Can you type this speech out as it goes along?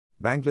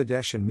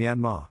Bangladesh and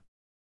Myanmar.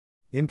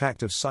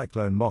 Impact of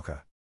Cyclone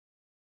Mocha.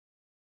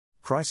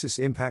 Crisis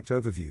Impact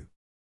Overview.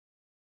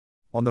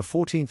 On the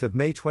 14th of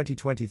May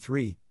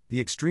 2023,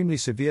 the extremely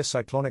severe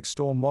cyclonic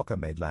storm Mocha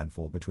made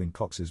landfall between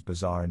Cox's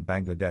Bazar in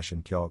Bangladesh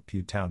and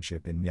Kyaukphyu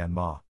Township in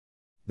Myanmar.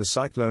 The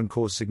cyclone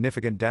caused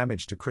significant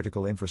damage to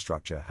critical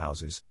infrastructure,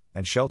 houses,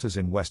 and shelters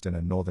in western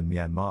and northern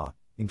Myanmar,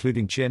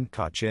 including Chin,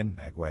 Kachin,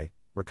 Magway,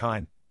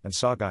 Rakhine, and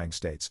Sagaing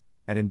states,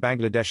 and in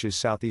Bangladesh's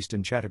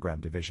southeastern Chattogram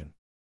division.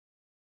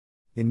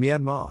 In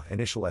Myanmar,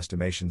 initial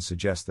estimations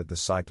suggest that the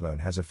cyclone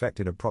has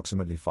affected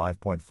approximately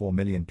 5.4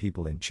 million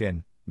people in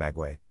Chin,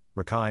 Magway,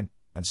 Rakhine,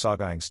 and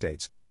Sagaing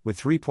states, with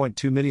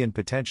 3.2 million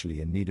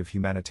potentially in need of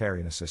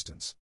humanitarian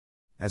assistance.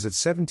 As at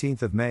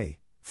 17th of May,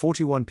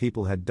 41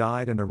 people had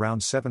died and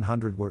around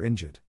 700 were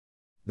injured.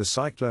 The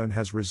cyclone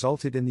has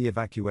resulted in the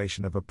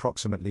evacuation of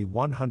approximately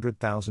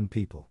 100,000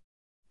 people.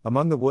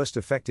 Among the worst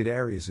affected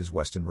areas is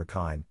Western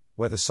Rakhine,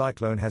 where the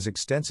cyclone has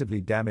extensively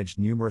damaged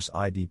numerous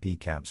IDP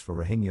camps for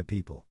Rohingya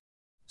people.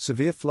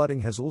 Severe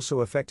flooding has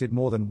also affected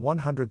more than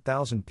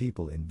 100,000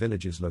 people in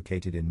villages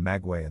located in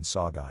Magway and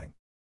Sagaing.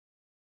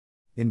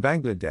 In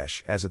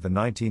Bangladesh, as of the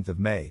 19th of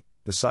May,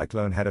 the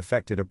cyclone had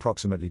affected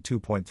approximately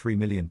 2.3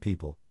 million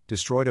people,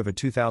 destroyed over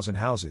 2,000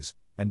 houses,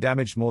 and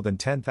damaged more than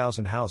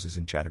 10,000 houses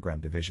in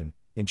Chattogram division,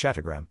 in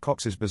Chattogram,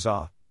 Cox's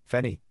Bazar,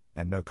 Feni,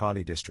 and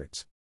Noakhali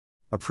districts.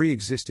 A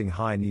pre-existing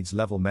high needs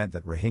level meant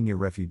that Rohingya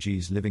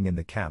refugees living in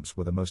the camps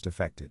were the most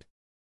affected.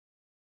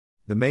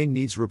 The main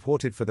needs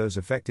reported for those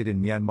affected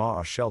in Myanmar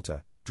are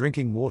shelter,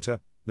 drinking water,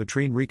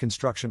 latrine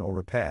reconstruction or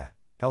repair,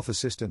 health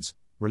assistance,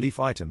 relief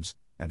items,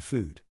 and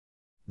food.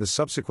 The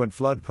subsequent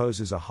flood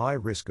poses a high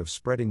risk of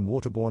spreading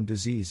waterborne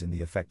disease in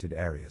the affected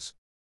areas.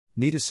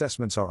 Need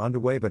assessments are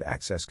underway, but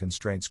access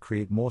constraints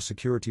create more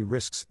security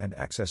risks and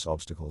access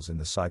obstacles in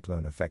the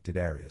cyclone-affected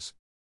areas.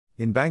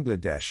 In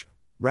Bangladesh,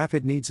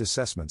 rapid needs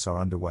assessments are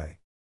underway.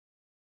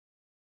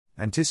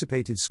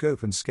 Anticipated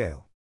scope and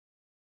scale.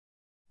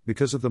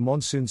 Because of the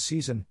monsoon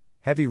season,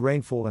 heavy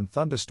rainfall and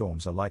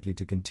thunderstorms are likely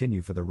to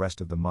continue for the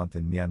rest of the month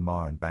in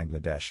Myanmar and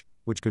Bangladesh,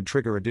 which could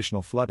trigger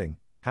additional flooding,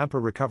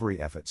 hamper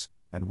recovery efforts,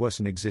 and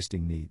worsen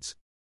existing needs.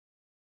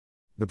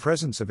 The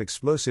presence of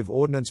explosive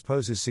ordnance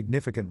poses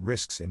significant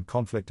risks in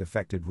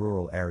conflict-affected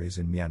rural areas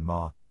in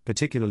Myanmar,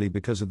 particularly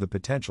because of the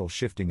potential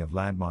shifting of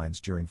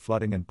landmines during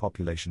flooding and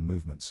population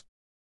movements.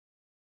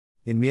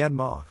 In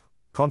Myanmar,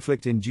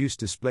 conflict-induced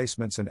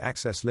displacements and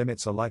access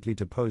limits are likely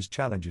to pose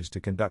challenges to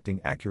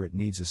conducting accurate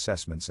needs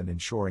assessments and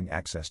ensuring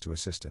access to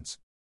assistance.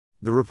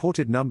 The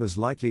reported numbers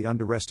likely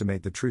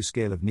underestimate the true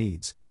scale of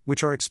needs,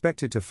 which are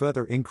expected to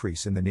further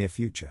increase in the near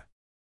future.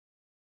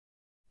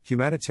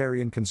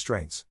 Humanitarian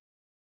constraints.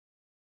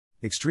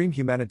 Extreme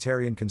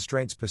humanitarian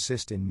constraints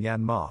persist in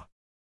Myanmar.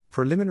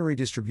 Preliminary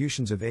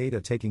distributions of aid are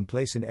taking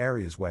place in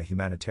areas where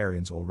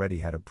humanitarians already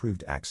had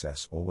approved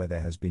access or where there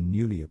has been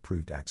newly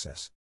approved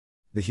access.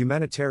 The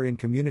humanitarian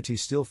community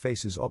still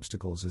faces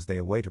obstacles as they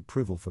await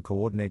approval for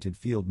coordinated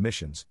field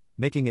missions,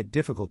 making it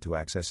difficult to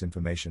access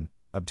information,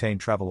 obtain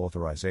travel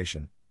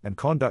authorization, and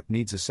conduct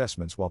needs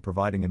assessments while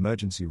providing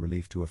emergency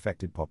relief to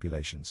affected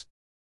populations.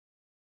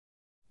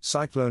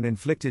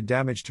 Cyclone-inflicted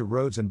damage to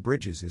roads and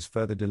bridges is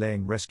further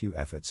delaying rescue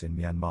efforts in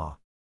Myanmar.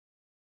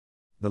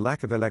 The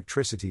lack of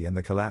electricity and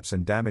the collapse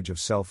and damage of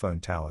cell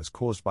phone towers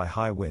caused by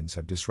high winds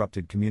have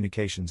disrupted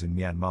communications in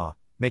Myanmar,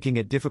 making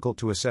it difficult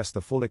to assess the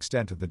full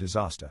extent of the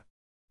disaster.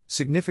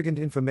 Significant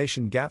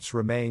information gaps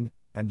remain,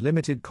 and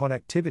limited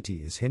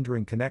connectivity is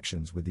hindering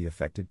connections with the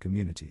affected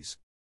communities.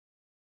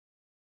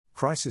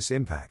 Crisis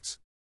impacts.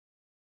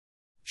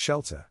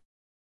 Shelter.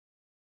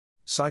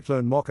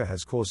 Cyclone Mocha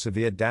has caused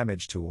severe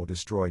damage to or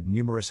destroyed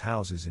numerous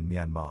houses in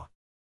Myanmar.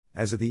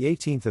 As of the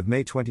 18th of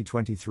May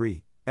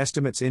 2023,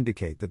 estimates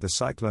indicate that the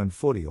cyclone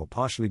fully or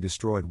partially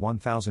destroyed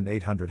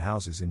 1,800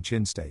 houses in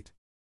Chin State.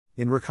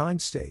 In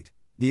Rakhine State,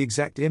 the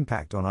exact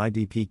impact on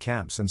IDP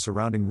camps and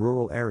surrounding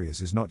rural areas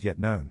is not yet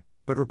known,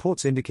 but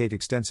reports indicate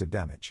extensive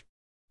damage.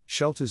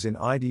 Shelters in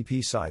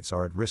IDP sites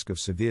are at risk of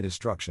severe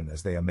destruction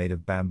as they are made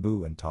of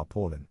bamboo and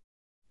tarpaulin.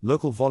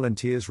 Local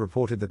volunteers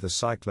reported that the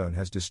cyclone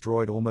has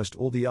destroyed almost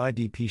all the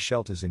IDP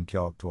shelters in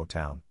Kyaukphyu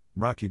Town,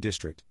 Mraku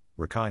District,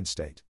 Rakhine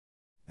State.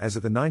 As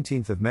of the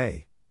 19th of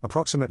May,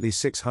 approximately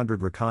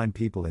 600 Rakhine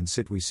people in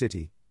Sitwe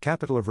City,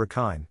 capital of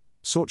Rakhine,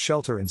 sought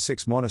shelter in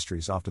 6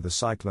 monasteries after the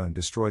cyclone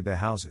destroyed their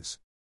houses.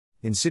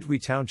 In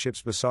Sitwe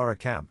Township's Basara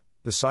camp,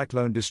 the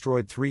cyclone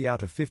destroyed 3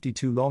 out of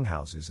 52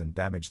 longhouses and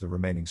damaged the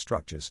remaining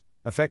structures,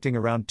 affecting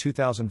around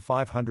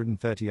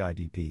 2,530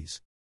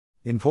 IDPs.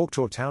 In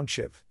Pauktor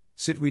Township,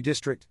 Sitwe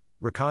District,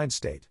 Rakhine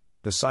State,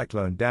 the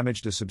cyclone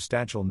damaged a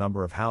substantial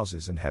number of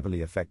houses and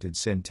heavily affected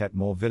Sin Tet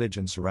More village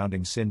and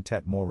surrounding Sin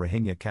Tet More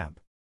Rohingya camp.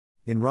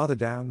 In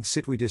Rathdang,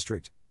 Sitwe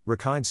District,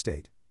 Rakhine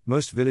State,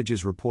 most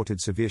villages reported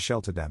severe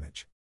shelter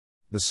damage.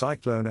 The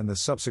cyclone and the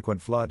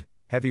subsequent flood,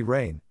 heavy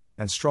rain,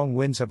 and strong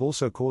winds have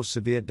also caused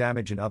severe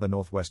damage in other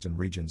northwestern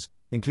regions,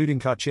 including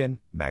Kachin,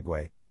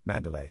 Magway,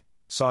 Mandalay,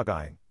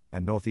 Sagaing,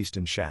 and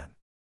northeastern Shan.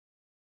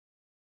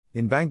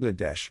 In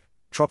Bangladesh,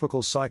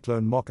 Tropical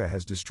cyclone Mocha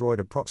has destroyed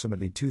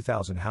approximately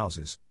 2,000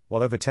 houses,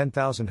 while over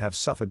 10,000 have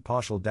suffered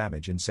partial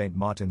damage in St.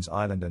 Martin's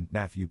Island and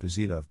Naf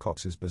Upazila of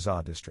Cox's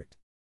Bazar district.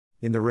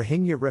 In the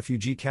Rohingya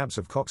refugee camps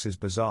of Cox's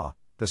Bazar,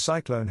 the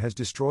cyclone has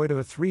destroyed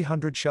over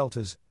 300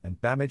 shelters and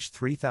damaged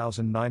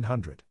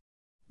 3,900.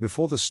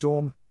 Before the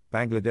storm,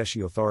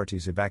 Bangladeshi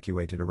authorities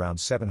evacuated around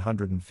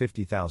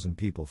 750,000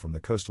 people from the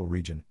coastal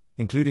region,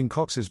 including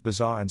Cox's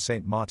Bazar and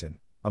St. Martin.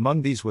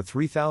 Among these were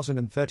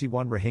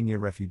 3,031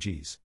 Rohingya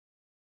refugees.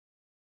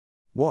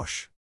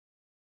 Wash.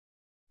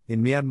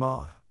 In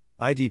Myanmar,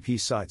 IDP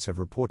sites have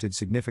reported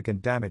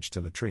significant damage to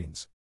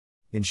latrines.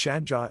 In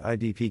Shanjai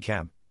IDP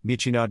camp,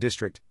 Myitkyina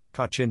district,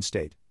 Kachin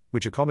state,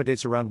 which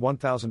accommodates around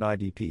 1,000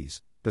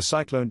 IDPs, the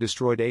cyclone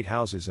destroyed 8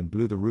 houses and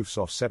blew the roofs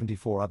off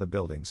 74 other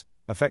buildings,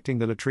 affecting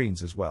the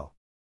latrines as well.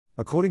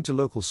 According to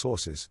local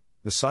sources,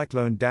 the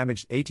cyclone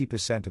damaged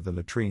 80% of the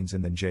latrines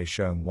in the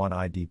Njeshong 1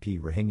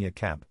 IDP Rohingya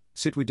camp,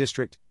 Sitwe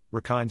district,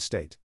 Rakhine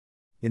state.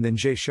 In the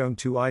Njeshong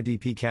 2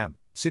 IDP camp,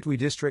 Sitwe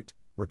district,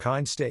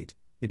 Rakhine state,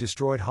 it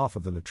destroyed half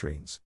of the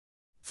latrines.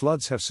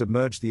 Floods have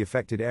submerged the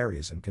affected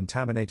areas and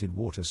contaminated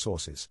water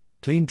sources.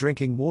 Clean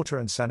drinking water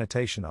and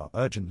sanitation are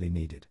urgently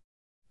needed.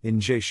 In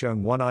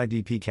Njeshong 1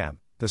 IDP camp,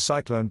 the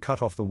cyclone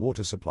cut off the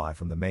water supply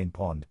from the main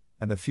pond,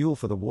 and the fuel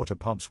for the water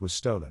pumps was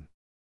stolen.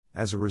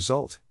 As a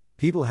result,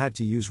 people had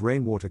to use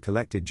rainwater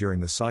collected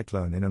during the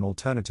cyclone in an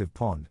alternative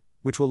pond,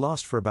 which will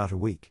last for about a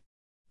week.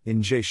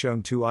 In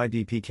Njeshong 2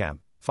 IDP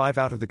camp, 5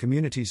 out of the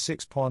community's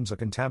 6 ponds are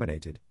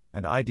contaminated,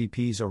 and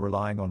IDPs are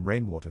relying on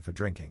rainwater for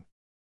drinking.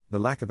 The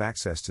lack of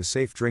access to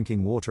safe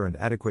drinking water and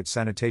adequate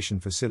sanitation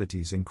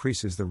facilities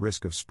increases the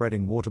risk of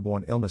spreading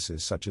waterborne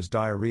illnesses such as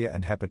diarrhea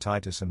and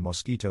hepatitis and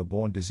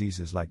mosquito-borne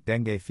diseases like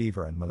dengue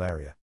fever and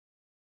malaria.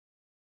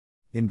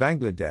 In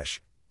Bangladesh,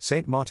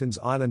 St. Martin's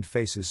Island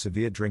faces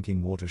severe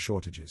drinking water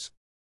shortages.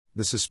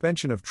 The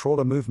suspension of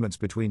trawler movements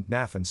between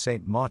Naf and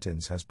St.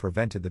 Martin's has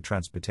prevented the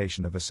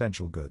transportation of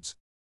essential goods.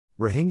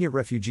 Rohingya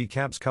refugee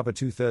camps cover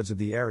 2/3 of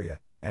the area,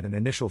 and an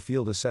initial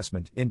field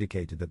assessment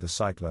indicated that the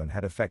cyclone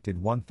had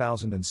affected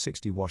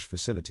 1,060 wash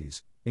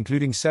facilities,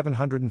 including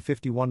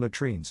 751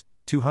 latrines,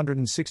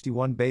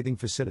 261 bathing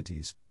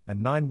facilities,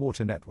 and 9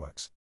 water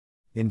networks.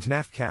 In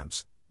Naf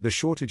camps, the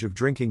shortage of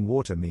drinking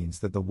water means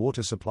that the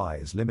water supply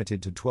is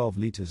limited to 12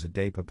 liters a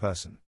day per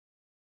person.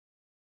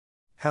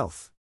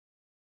 Health.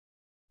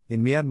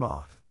 In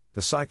Myanmar,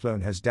 the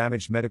cyclone has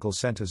damaged medical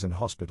centers and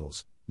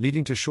hospitals,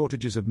 leading to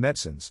shortages of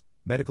medicines,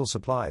 medical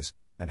supplies,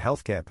 and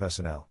healthcare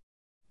personnel.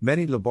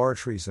 Many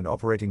laboratories and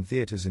operating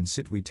theaters in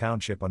Sitwe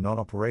Township are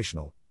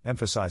non-operational,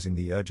 emphasizing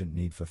the urgent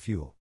need for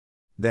fuel.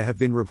 There have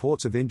been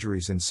reports of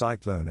injuries in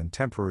cyclone and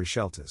temporary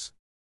shelters.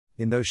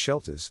 In those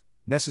shelters,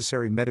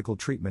 necessary medical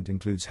treatment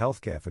includes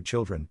healthcare for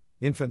children,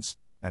 infants,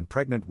 and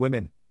pregnant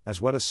women, as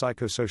well as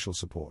psychosocial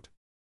support.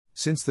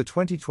 Since the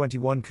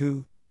 2021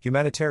 coup,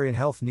 humanitarian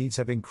health needs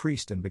have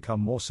increased and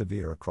become more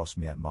severe across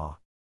Myanmar.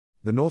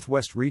 The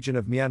northwest region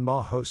of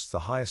Myanmar hosts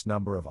the highest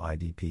number of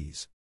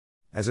IDPs.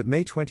 As of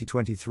May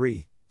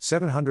 2023,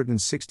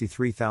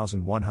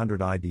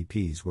 763,100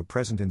 IDPs were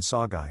present in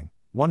Sagaing,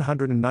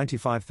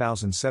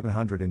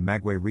 195,700 in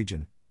Magwe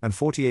region, and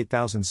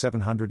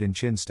 48,700 in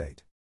Chin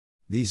state.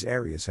 These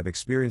areas have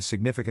experienced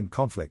significant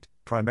conflict,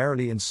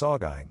 primarily in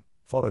Sagaing,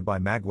 followed by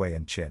Magwe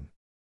and Chin.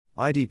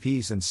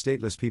 IDPs and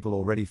stateless people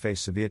already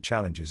face severe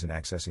challenges in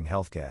accessing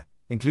healthcare,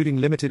 including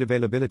limited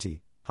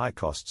availability, high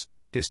costs,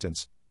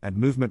 distance, and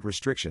movement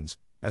restrictions,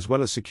 as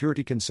well as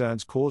security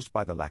concerns caused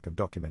by the lack of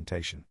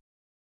documentation.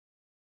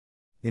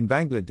 In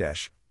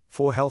Bangladesh,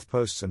 4 health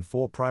posts and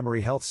 4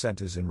 primary health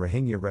centers in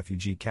Rohingya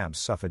refugee camps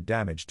suffered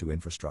damage to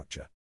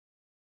infrastructure.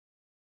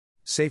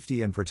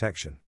 Safety and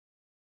protection.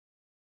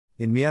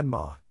 In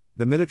Myanmar,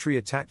 the military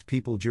attacked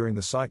people during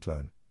the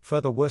cyclone,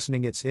 further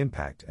worsening its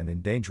impact and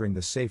endangering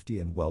the safety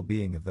and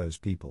well-being of those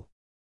people.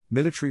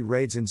 Military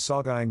raids in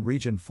Sagaing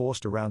region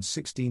forced around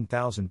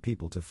 16,000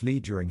 people to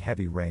flee during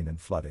heavy rain and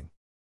flooding.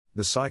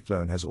 The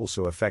cyclone has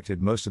also affected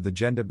most of the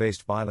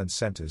gender-based violence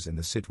centers in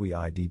the Sitwe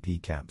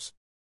IDP camps.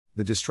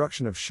 The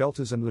destruction of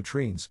shelters and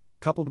latrines,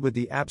 coupled with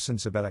the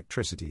absence of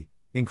electricity,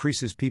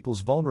 increases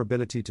people's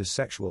vulnerability to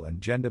sexual and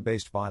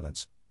gender-based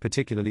violence,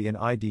 particularly in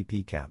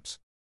IDP camps.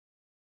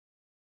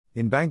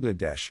 In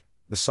Bangladesh,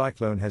 the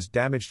cyclone has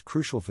damaged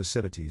crucial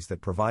facilities that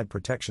provide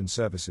protection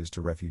services to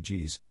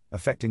refugees,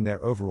 affecting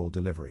their overall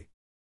delivery.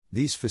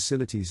 These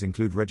facilities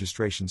include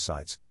registration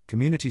sites,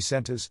 community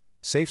centers,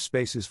 safe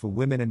spaces for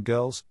women and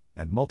girls,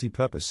 and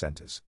multi-purpose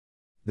centers.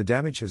 The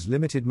damage has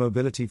limited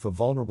mobility for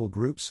vulnerable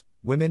groups,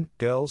 women,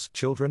 girls,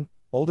 children,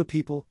 older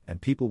people, and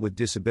people with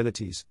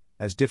disabilities,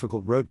 as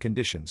difficult road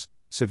conditions,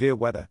 severe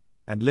weather,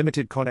 and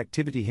limited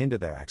connectivity hinder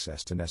their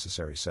access to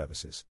necessary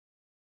services.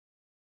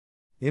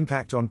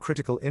 Impact on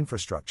critical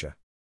infrastructure.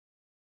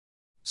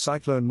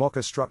 Cyclone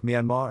Mocha struck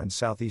Myanmar and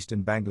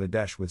southeastern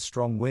Bangladesh with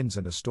strong winds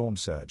and a storm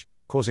surge,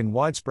 causing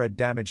widespread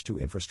damage to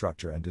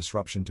infrastructure and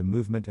disruption to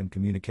movement and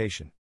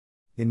communication.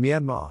 In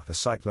Myanmar, the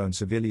cyclone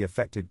severely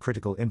affected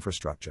critical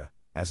infrastructure.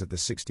 As of the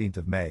 16th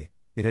of May,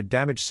 it had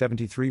damaged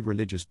 73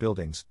 religious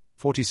buildings,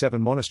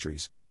 47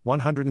 monasteries,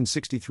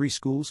 163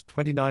 schools,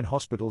 29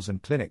 hospitals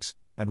and clinics,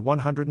 and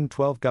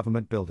 112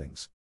 government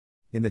buildings.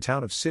 In the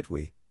town of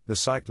Sitwe, the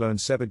cyclone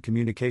severed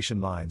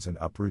communication lines and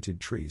uprooted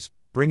trees,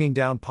 bringing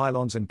down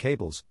pylons and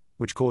cables,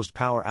 which caused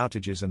power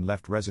outages and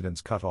left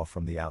residents cut off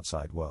from the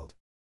outside world.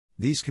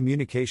 These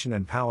communication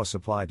and power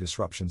supply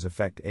disruptions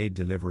affect aid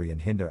delivery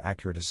and hinder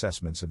accurate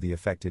assessments of the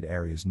affected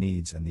area's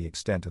needs and the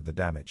extent of the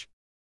damage.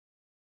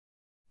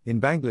 In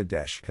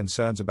Bangladesh,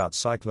 concerns about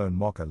Cyclone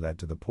Mocha led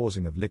to the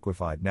pausing of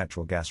liquefied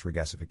natural gas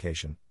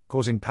regasification,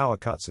 causing power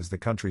cuts as the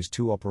country's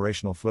 2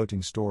 operational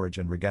floating storage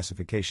and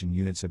regasification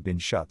units have been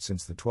shut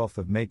since the 12th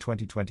of May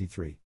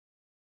 2023.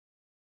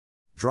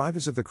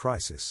 Drivers of the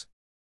crisis.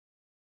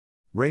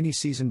 Rainy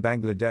season.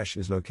 Bangladesh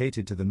is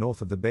located to the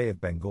north of the Bay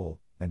of Bengal,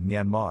 and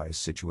Myanmar is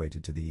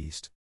situated to the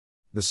east.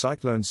 The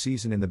cyclone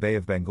season in the Bay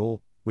of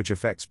Bengal, which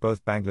affects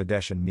both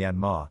Bangladesh and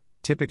Myanmar,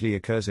 typically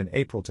occurs in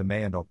April to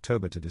May and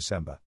October to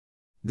December.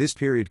 This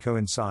period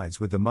coincides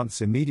with the months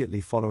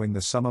immediately following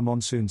the summer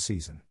monsoon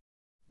season.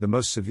 The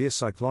most severe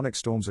cyclonic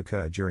storms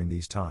occur during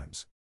these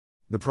times.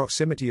 The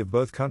proximity of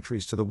both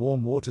countries to the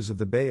warm waters of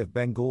the Bay of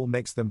Bengal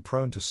makes them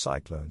prone to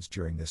cyclones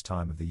during this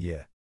time of the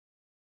year.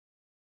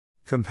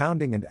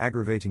 Compounding and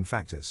aggravating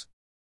factors.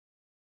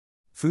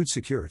 Food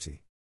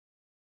security.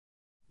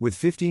 With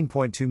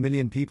 15.2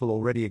 million people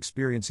already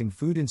experiencing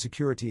food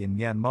insecurity in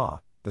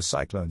Myanmar, the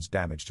cyclone's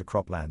damage to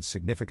croplands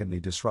significantly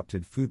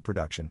disrupted food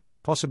production,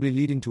 possibly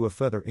leading to a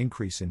further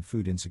increase in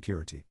food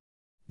insecurity.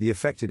 The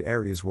affected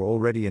areas were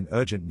already in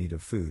urgent need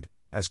of food,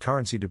 as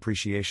currency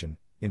depreciation,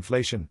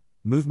 inflation,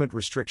 movement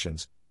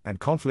restrictions, and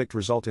conflict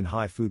result in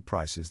high food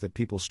prices that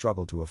people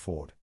struggle to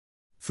afford.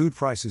 Food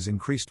prices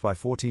increased by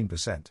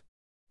 14%.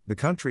 The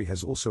country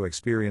has also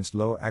experienced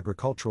lower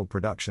agricultural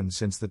production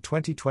since the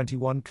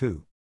 2021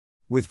 coup.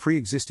 With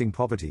pre-existing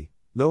poverty,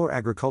 lower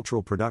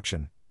agricultural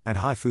production, and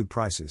high food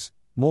prices,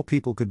 more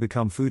people could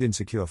become food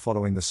insecure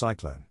following the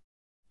cyclone.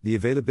 The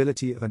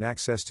availability of and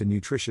access to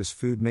nutritious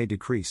food may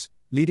decrease,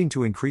 leading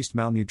to increased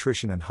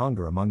malnutrition and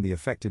hunger among the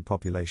affected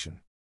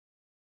population.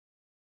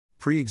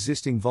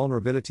 Pre-existing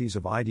vulnerabilities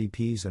of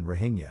IDPs and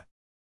Rohingya.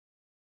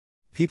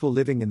 People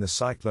living in the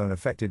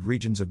cyclone-affected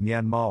regions of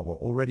Myanmar were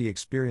already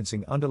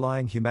experiencing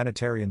underlying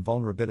humanitarian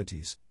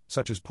vulnerabilities,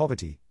 such as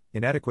poverty,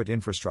 inadequate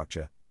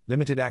infrastructure,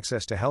 limited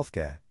access to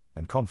healthcare,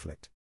 and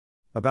conflict.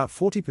 About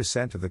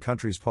 40% of the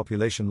country's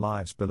population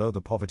lives below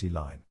the poverty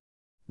line.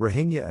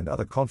 Rohingya and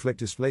other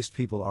conflict-displaced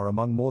people are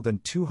among more than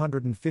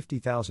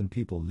 250,000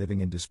 people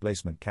living in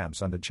displacement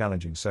camps under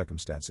challenging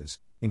circumstances,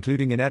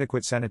 including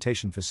inadequate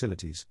sanitation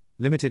facilities,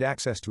 limited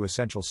access to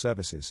essential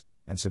services,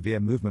 and severe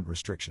movement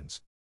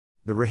restrictions.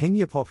 The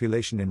Rohingya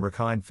population in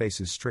Rakhine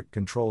faces strict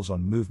controls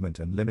on movement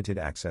and limited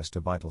access to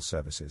vital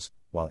services,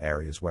 while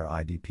areas where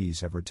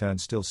IDPs have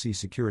returned still see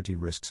security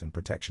risks and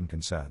protection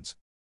concerns.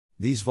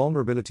 These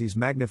vulnerabilities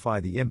magnify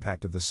the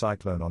impact of the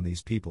cyclone on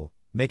these people,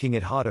 making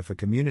it harder for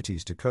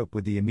communities to cope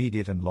with the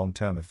immediate and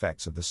long-term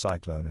effects of the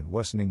cyclone and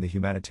worsening the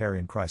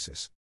humanitarian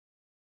crisis.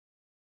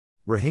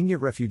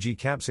 Rohingya refugee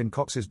camps in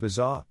Cox's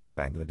Bazar,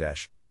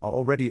 Bangladesh, are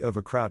already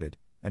overcrowded,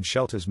 and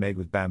shelters made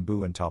with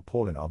bamboo and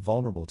tarpaulin are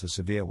vulnerable to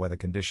severe weather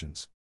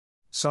conditions.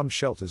 Some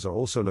shelters are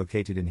also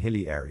located in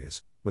hilly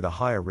areas, with a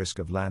higher risk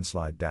of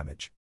landslide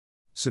damage.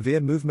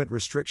 Severe movement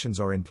restrictions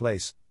are in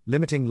place,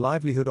 limiting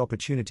livelihood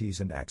opportunities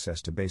and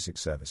access to basic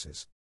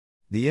services.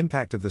 The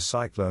impact of the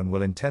cyclone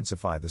will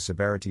intensify the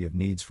severity of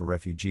needs for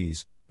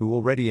refugees, who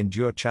already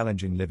endure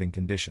challenging living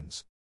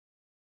conditions.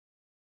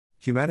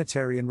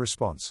 Humanitarian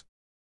response.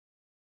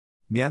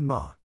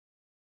 Myanmar.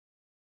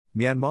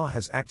 Myanmar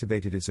has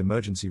activated its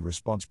Emergency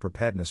Response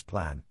Preparedness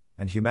Plan,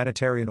 and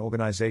humanitarian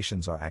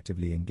organizations are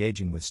actively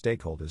engaging with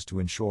stakeholders to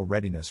ensure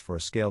readiness for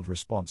a scaled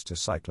response to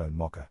Cyclone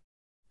Mocha.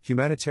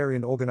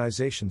 Humanitarian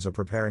organizations are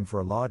preparing for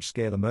a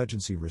large-scale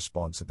emergency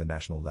response at the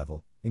national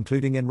level,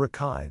 including in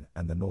Rakhine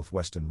and the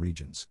northwestern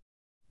regions.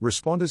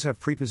 Responders have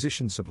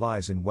pre-positioned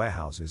supplies in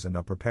warehouses and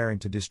are preparing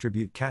to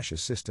distribute cash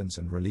assistance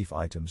and relief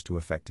items to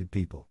affected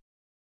people.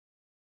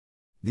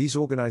 These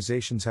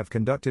organizations have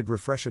conducted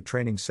refresher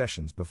training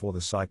sessions before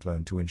the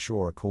cyclone to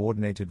ensure a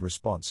coordinated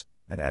response,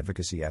 and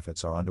advocacy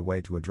efforts are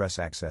underway to address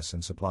access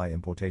and supply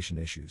importation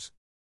issues.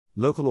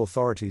 Local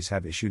authorities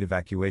have issued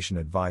evacuation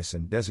advice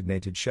and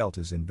designated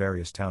shelters in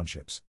various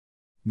townships.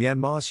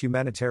 Myanmar's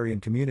humanitarian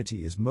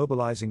community is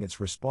mobilizing its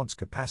response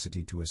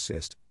capacity to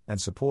assist and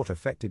support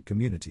affected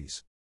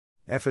communities.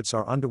 Efforts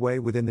are underway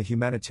within the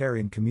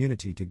humanitarian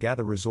community to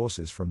gather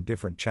resources from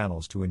different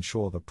channels to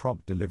ensure the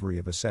prompt delivery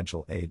of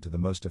essential aid to the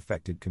most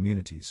affected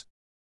communities.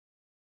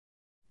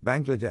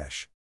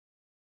 Bangladesh.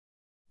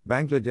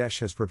 Bangladesh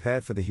has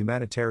prepared for the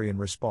humanitarian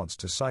response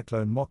to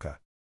Cyclone Mocha.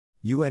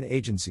 UN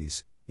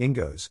agencies,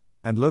 INGOs,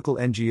 and local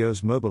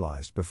NGOs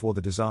mobilized before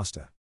the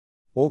disaster.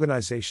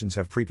 Organizations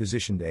have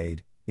pre-positioned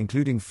aid,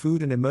 including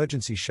food and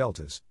emergency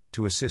shelters,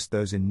 to assist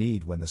those in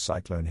need when the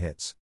cyclone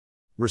hits.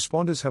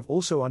 Responders have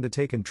also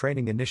undertaken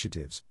training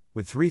initiatives,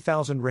 with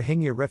 3,000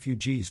 Rohingya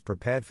refugees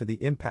prepared for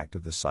the impact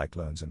of the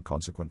cyclones and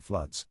consequent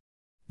floods.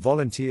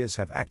 Volunteers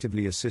have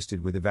actively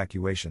assisted with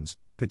evacuations,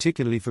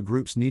 particularly for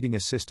groups needing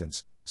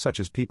assistance, such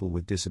as people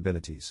with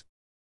disabilities.